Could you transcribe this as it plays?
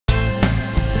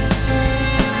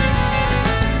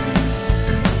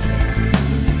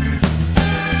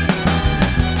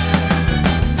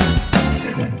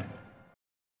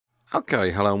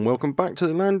Okay, hello and welcome back to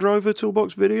the Land Rover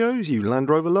Toolbox videos, you Land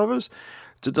Rover lovers.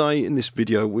 Today in this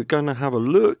video we're going to have a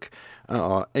look at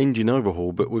our engine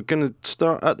overhaul, but we're going to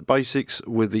start at the basics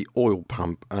with the oil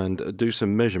pump and do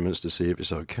some measurements to see if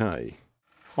it's okay.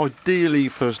 Ideally,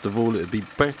 first of all, it'd be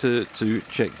better to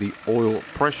check the oil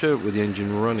pressure with the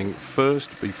engine running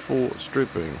first before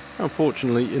stripping.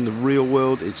 Unfortunately, in the real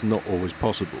world it's not always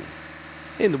possible.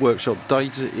 In the workshop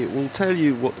data it will tell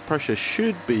you what the pressure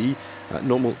should be at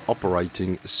normal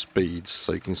operating speeds,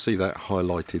 so you can see that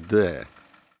highlighted there.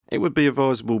 It would be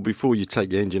advisable before you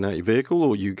take the engine out of your vehicle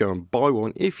or you go and buy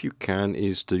one, if you can,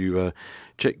 is to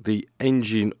check the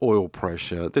engine oil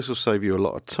pressure. This will save you a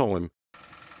lot of time.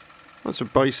 So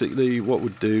basically what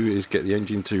we'd do is get the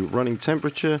engine to running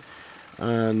temperature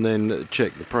and then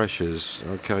check the pressures.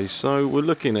 Okay, so we're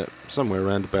looking at somewhere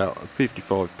around about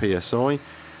 55 psi,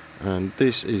 and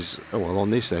this is, well, on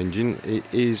this engine it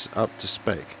is up to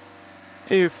spec.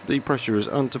 If the pressure is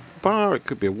under par, it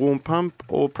could be a worn pump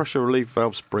or pressure relief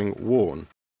valve spring worn.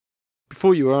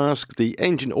 Before you ask, the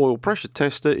engine oil pressure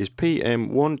tester is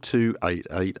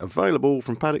PM1288, available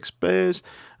from Paddock Spares,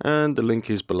 and the link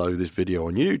is below this video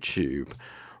on YouTube.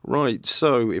 Right,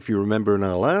 so if you remember in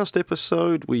our last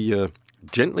episode, we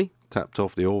gently tapped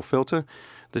off the oil filter.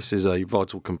 This is a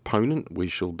vital component. We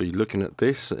shall be looking at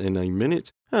this in a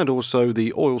minute. And also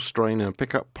the oil strainer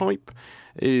pickup pipe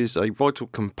is a vital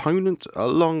component,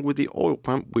 along with the oil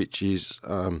pump, which is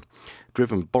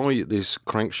driven by this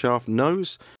crankshaft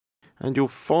nose. And you'll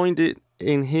find it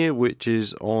in here, which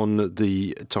is on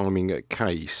the timing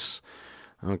case.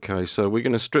 Okay, so we're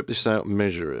going to strip this out and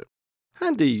measure it.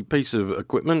 Handy piece of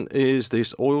equipment is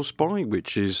this oil spy,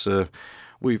 which is,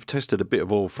 we've tested a bit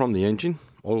of oil from the engine.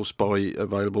 Oil spy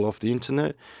available off the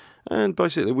internet. And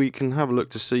basically we can have a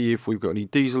look to see if we've got any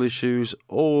diesel issues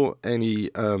or any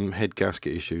head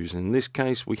gasket issues. In this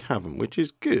case we haven't, which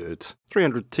is good.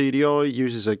 300 TDI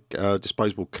uses a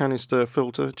disposable canister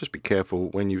filter. Just be careful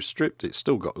when you've stripped, it's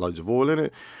still got loads of oil in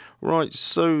it. Right,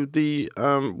 so the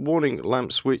warning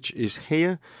lamp switch is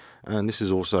here, and this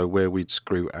is also where we'd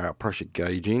screw our pressure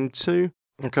gauge into.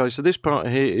 Okay, so this part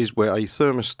here is where a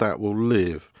thermostat will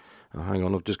live. Hang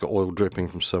on, I've just got oil dripping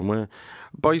from somewhere.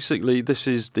 Basically, this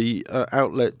is the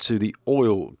outlet to the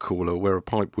oil cooler where a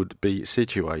pipe would be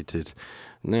situated.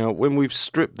 Now, when we've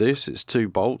stripped this, it's 2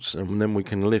 bolts, and then we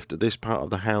can lift this part of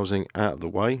the housing out of the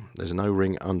way. There's an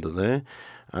O-ring under there,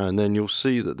 and then you'll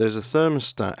see that there's a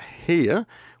thermostat here,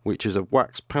 which is a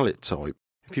wax pellet type.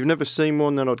 If you've never seen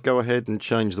one, then I'd go ahead and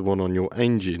change the one on your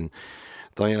engine.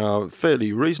 They are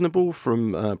fairly reasonable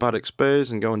from Paddock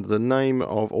Spares and go under the name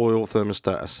of Oil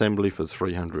Thermostat Assembly for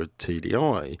 300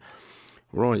 TDI.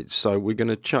 Right, so we're going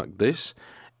to chuck this.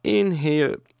 In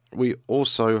here we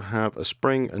also have a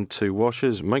spring and 2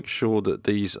 washers. Make sure that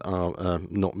these are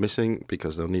not missing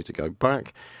because they'll need to go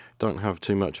back. Don't have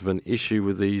too much of an issue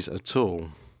with these at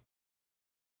all.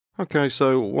 Okay,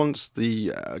 so once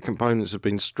the components have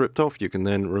been stripped off, you can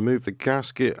then remove the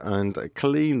gasket and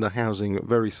clean the housing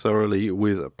very thoroughly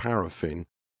with paraffin.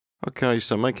 Okay,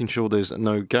 so making sure there's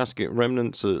no gasket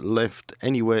remnants left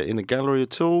anywhere in the gallery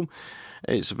at all.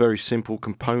 It's a very simple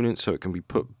component, so it can be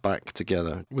put back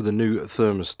together with a new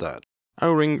thermostat.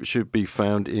 O-ring should be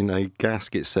found in a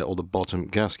gasket set or the bottom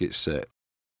gasket set.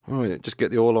 Alright, just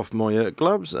get the oil off my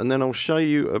gloves, and then I'll show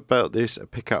you about this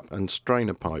pickup and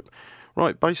strainer pipe.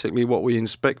 Right, basically what we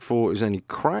inspect for is any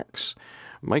cracks,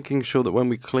 making sure that when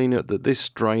we clean it that this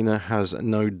strainer has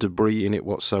no debris in it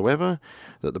whatsoever,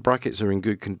 that the brackets are in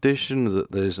good condition,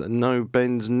 that there's no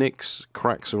bends, nicks,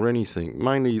 cracks or anything.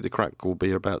 Mainly the crack will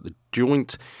be about the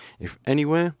joint, if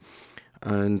anywhere,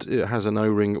 and it has an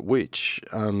O-ring which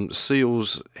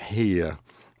seals here,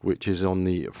 which is on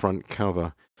the front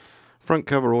cover. Front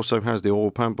cover also has the oil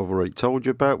pump I've already told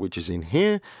you about, which is in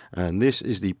here, and this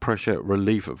is the pressure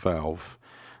relief valve.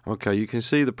 Okay, you can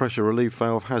see the pressure relief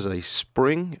valve has a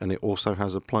spring and it also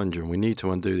has a plunger, and we need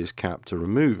to undo this cap to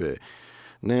remove it.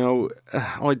 Now,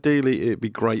 ideally it'd be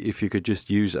great if you could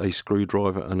just use a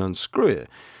screwdriver and unscrew it,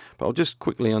 but I'll just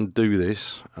quickly undo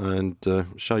this and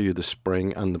show you the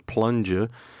spring and the plunger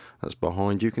that's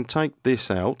behind. You can take this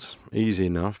out easy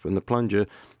enough, and the plunger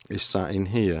is sat in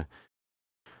here.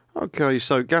 Okay,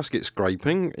 so gasket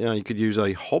scraping, you could use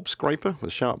a hob scraper with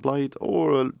a sharp blade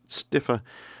or a stiffer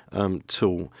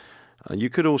tool. You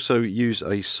could also use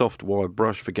a soft wire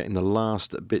brush for getting the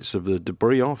last bits of the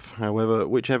debris off. However,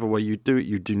 whichever way you do it,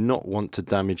 you do not want to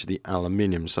damage the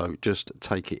aluminium, so just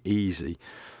take it easy.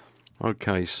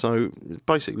 Okay, so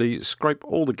basically scrape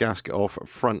all the gasket off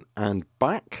front and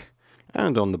back.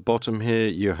 And on the bottom here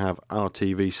you have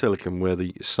RTV silicone where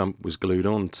the sump was glued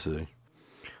onto.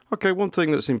 Okay, one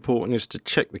thing that's important is to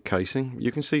check the casing. You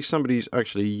can see somebody's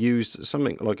actually used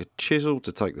something like a chisel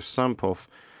to take the sump off.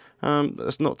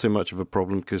 That's not too much of a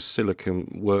problem because silicone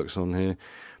works on here.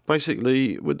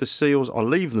 Basically, with the seals, I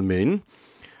leave them in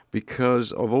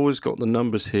because I've always got the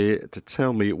numbers here to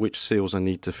tell me which seals I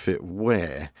need to fit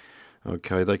where.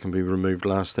 Okay, they can be removed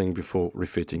last thing before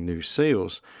refitting new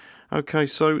seals. Okay,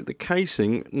 so the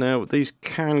casing, now these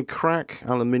can crack.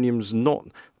 Aluminium's not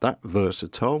that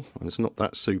versatile, and it's not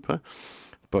that super,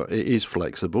 but it is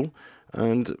flexible.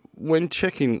 And when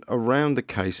checking around the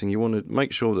casing, you want to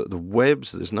make sure that the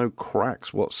webs, there's no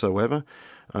cracks whatsoever.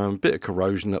 Bit of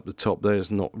corrosion up the top there is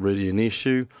not really an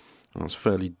issue. It's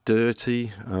fairly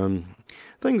dirty.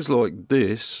 Things like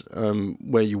this,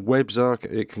 where your webs are,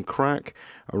 it can crack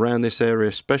around this area,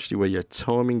 especially where your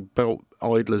timing belt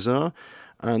idlers are.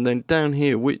 And then down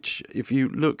here, which if you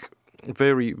look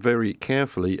very, very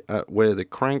carefully at where the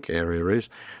crank area is,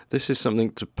 this is something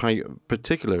to pay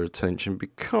particular attention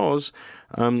because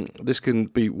this can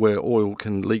be where oil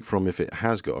can leak from if it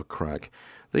has got a crack.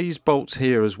 These bolts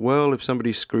here as well, if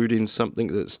somebody's screwed in something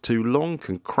that's too long,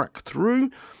 can crack through,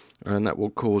 and that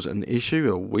will cause an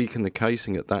issue or weaken the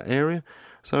casing at that area.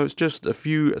 So it's just a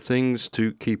few things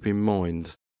to keep in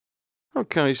mind.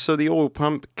 Okay, so the oil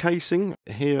pump casing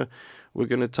here, we're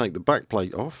going to take the back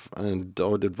plate off, and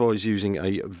I'd advise using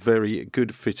a very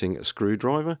good fitting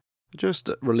screwdriver. Just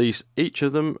release each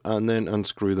of them and then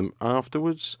unscrew them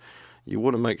afterwards. You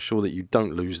want to make sure that you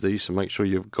don't lose these, so make sure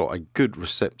you've got a good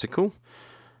receptacle.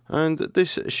 And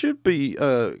this should be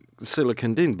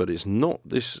siliconed in, but it's not.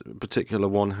 This particular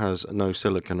one has no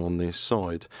silicone on this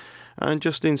side. And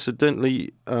just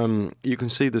incidentally, you can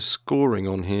see the scoring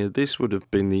on here. This would have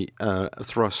been the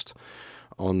thrust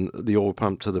on the oil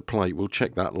pump to the plate. We'll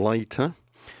check that later.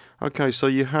 Okay, so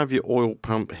you have your oil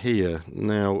pump here.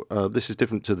 Now, this is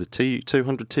different to the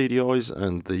T200 TDIs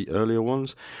and the earlier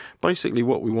ones. Basically,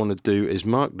 what we want to do is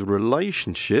mark the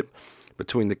relationship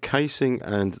between the casing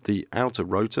and the outer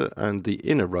rotor and the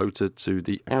inner rotor to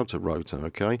the outer rotor,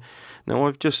 okay? Now,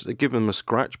 I've just given them a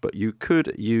scratch, but you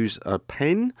could use a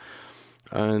pen.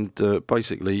 And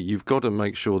basically, you've got to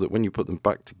make sure that when you put them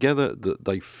back together, that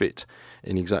they fit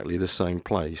in exactly the same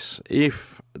place,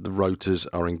 if the rotors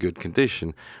are in good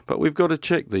condition. But we've got to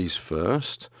check these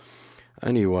first.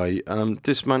 Anyway,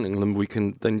 dismantling them, we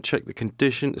can then check the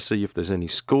condition to see if there's any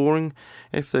scoring.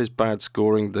 If there's bad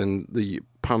scoring, then the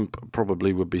pump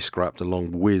probably would be scrapped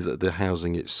along with the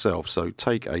housing itself. So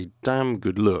take a damn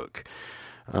good look.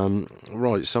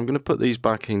 Right, so I'm going to put these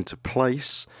back into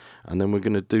place, and then we're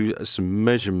going to do some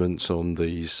measurements on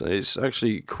these. It's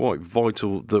actually quite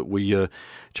vital that we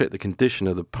check the condition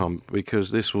of the pump, because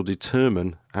this will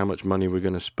determine how much money we're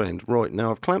going to spend. Right,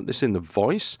 now I've clamped this in the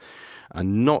vise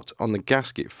and not on the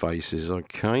gasket faces,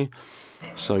 okay?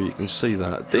 So you can see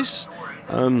that. This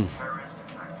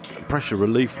pressure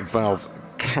relief valve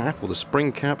cap, or the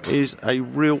spring cap, is a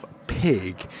real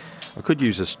pig. I could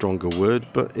use a stronger word,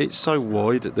 but it's so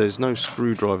wide that there's no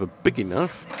screwdriver big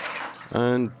enough,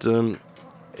 and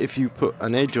if you put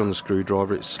an edge on the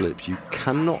screwdriver, it slips. You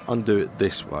cannot undo it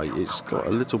this way. It's got a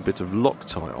little bit of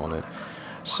Loctite on it.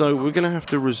 So we're going to have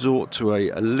to resort to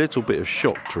a little bit of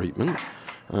shock treatment,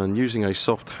 and using a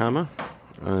soft hammer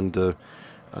and a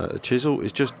chisel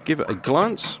is just give it a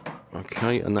glance,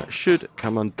 okay, and that should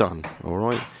come undone, all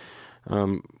right.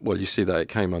 Well, you see that it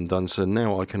came undone, so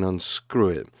now I can unscrew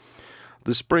it.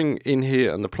 The spring in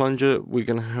here and the plunger, we're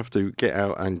going to have to get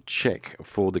out and check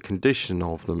for the condition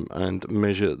of them and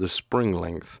measure the spring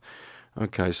length.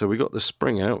 Okay, so we got the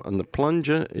spring out and the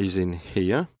plunger is in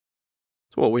here.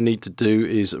 So what we need to do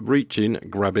is reach in,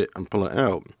 grab it and pull it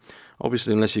out.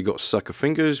 Obviously, unless you've got sucker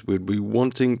fingers, we'd be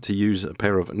wanting to use a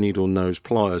pair of needle nose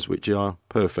pliers, which are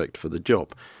perfect for the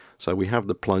job. So we have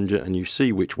the plunger and you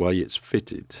see which way it's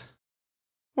fitted.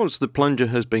 Once the plunger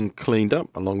has been cleaned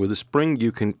up along with the spring,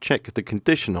 you can check the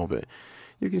condition of it.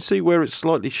 You can see where it's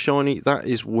slightly shiny, that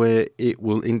is where it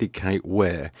will indicate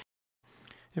wear.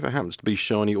 If it happens to be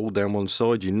shiny all down one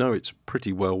side, you know it's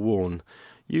pretty well worn.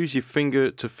 Use your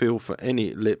finger to feel for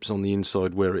any lips on the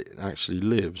inside where it actually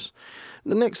lives.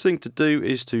 The next thing to do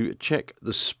is to check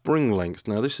the spring length.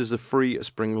 Now this is the free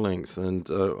spring length, and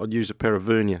I'd use a pair of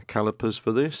vernier calipers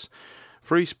for this.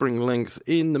 Free spring length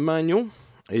in the manual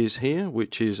is here,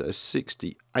 which is a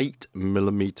 68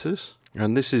 millimeters,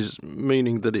 and this is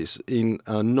meaning that it's in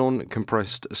a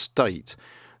non-compressed state.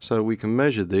 So we can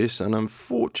measure this, and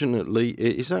unfortunately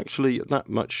it is actually that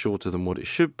much shorter than what it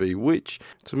should be, which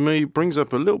to me brings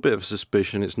up a little bit of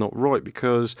suspicion it's not right,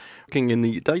 because looking in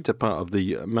the data part of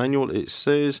the manual, it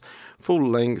says full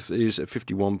length is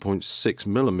 51.6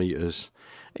 millimeters.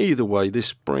 Either way, this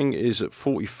spring is at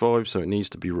 45, so it needs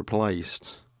to be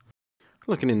replaced.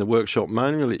 Looking in the workshop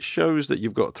manual, it shows that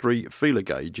you've got 3 feeler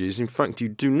gauges. In fact, you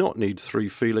do not need 3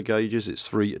 feeler gauges, it's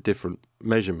 3 different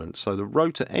measurements. So the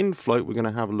rotor end float we're going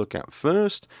to have a look at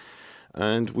first,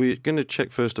 and we're going to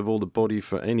check first of all the body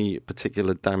for any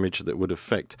particular damage that would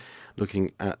affect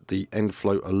looking at the end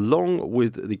float along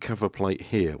with the cover plate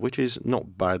here, which is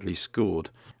not badly scored.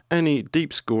 Any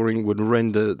deep scoring would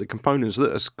render the components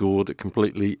that are scored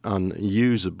completely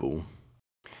unusable.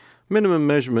 Minimum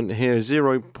measurement here,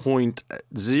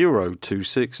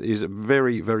 0.026, is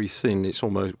very, very thin. It's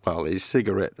almost, well, it's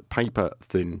cigarette paper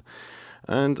thin.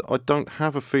 And I don't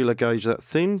have a feeler gauge that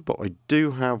thin, but I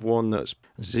do have one that's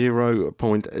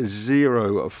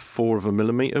 0.04 of a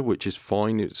millimeter, which is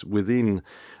fine. It's within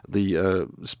the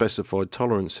specified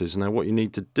tolerances. Now what you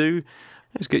need to do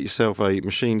is get yourself a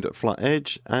machined flat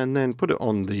edge and then put it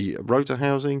on the rotor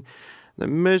housing.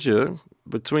 Then measure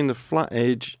between the flat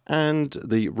edge and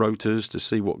the rotors to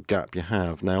see what gap you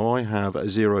have. Now I have a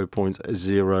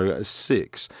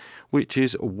 0.06, which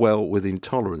is well within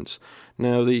tolerance.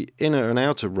 Now the inner and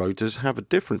outer rotors have a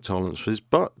different tolerances,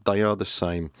 but they are the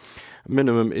same.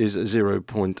 Minimum is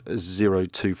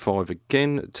 0.025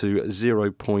 again to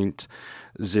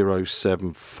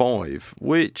 0.075,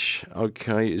 which,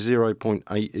 okay,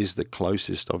 0.8 is the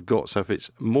closest I've got. So if it's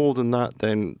more than that,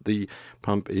 then the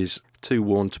pump is too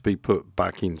worn to be put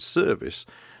back in service.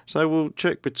 So we'll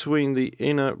check between the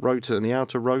inner rotor and the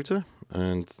outer rotor,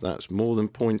 and that's more than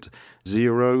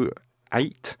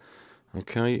 0.08.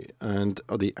 Okay, and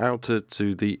the outer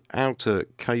to the outer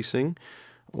casing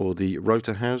or the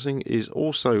rotor housing is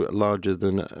also larger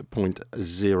than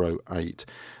 0.08.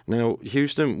 Now,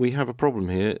 Houston, we have a problem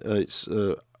here. It's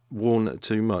worn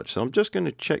too much. So I'm just going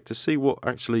to check to see what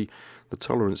actually the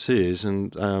tolerance is,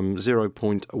 and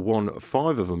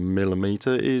 0.15 of a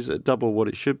millimeter is double what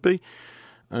it should be.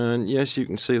 And yes, you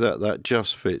can see that that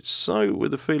just fits. So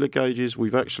with the feeler gauges,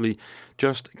 we've actually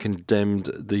just condemned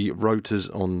the rotors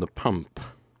on the pump.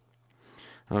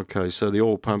 Okay, so the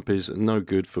oil pump is no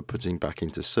good for putting back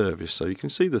into service. So you can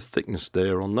see the thickness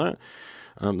there on that.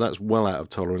 That's well out of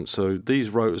tolerance. So these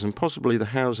rotors and possibly the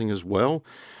housing as well.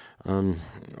 I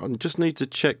just need to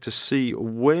check to see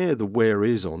where the wear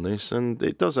is on this, and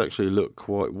it does actually look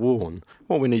quite worn.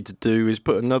 What we need to do is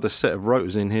put another set of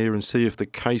rotors in here and see if the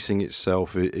casing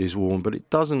itself is worn, but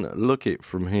it doesn't look it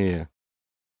from here.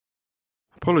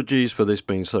 Apologies for this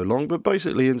being so long, but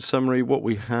basically in summary what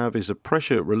we have is a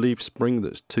pressure relief spring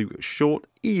that's too short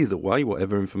either way,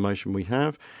 whatever information we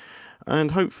have.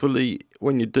 And hopefully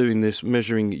when you're doing this,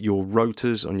 measuring your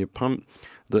rotors on your pump,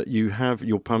 that you have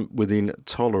your pump within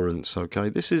tolerance. Okay,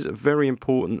 this is a very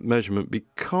important measurement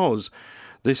because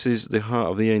this is the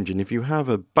heart of the engine. If you have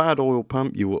a bad oil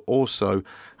pump, you will also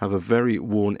have a very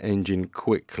worn engine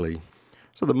quickly.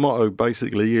 So the motto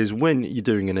basically is, when you're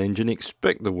doing an engine,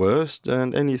 expect the worst,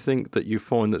 and anything that you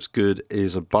find that's good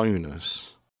is a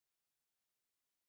bonus.